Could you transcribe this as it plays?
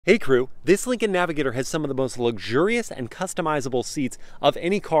Hey crew, this Lincoln Navigator has some of the most luxurious and customizable seats of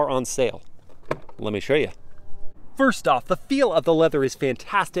any car on sale. Let me show you. First off, the feel of the leather is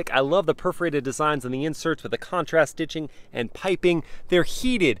fantastic. I love the perforated designs on the inserts with the contrast stitching and piping. They're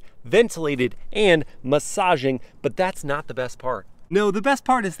heated, ventilated, and massaging, but that's not the best part. No, the best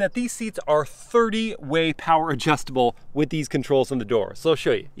part is that these seats are 30-way power adjustable with these controls on the door. So I'll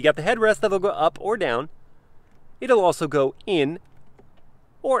show you. You got the headrest that'll go up or down. It'll also go in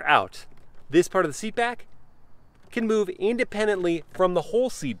or out. This part of the seat back can move independently from the whole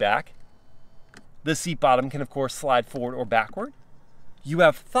seat back. The seat bottom can of course slide forward or backward. You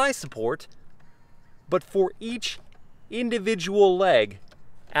have thigh support, but for each individual leg,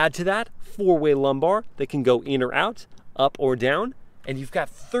 add to that 4-way lumbar that can go in or out, up or down, and you've got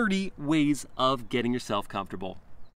 30 ways of getting yourself comfortable.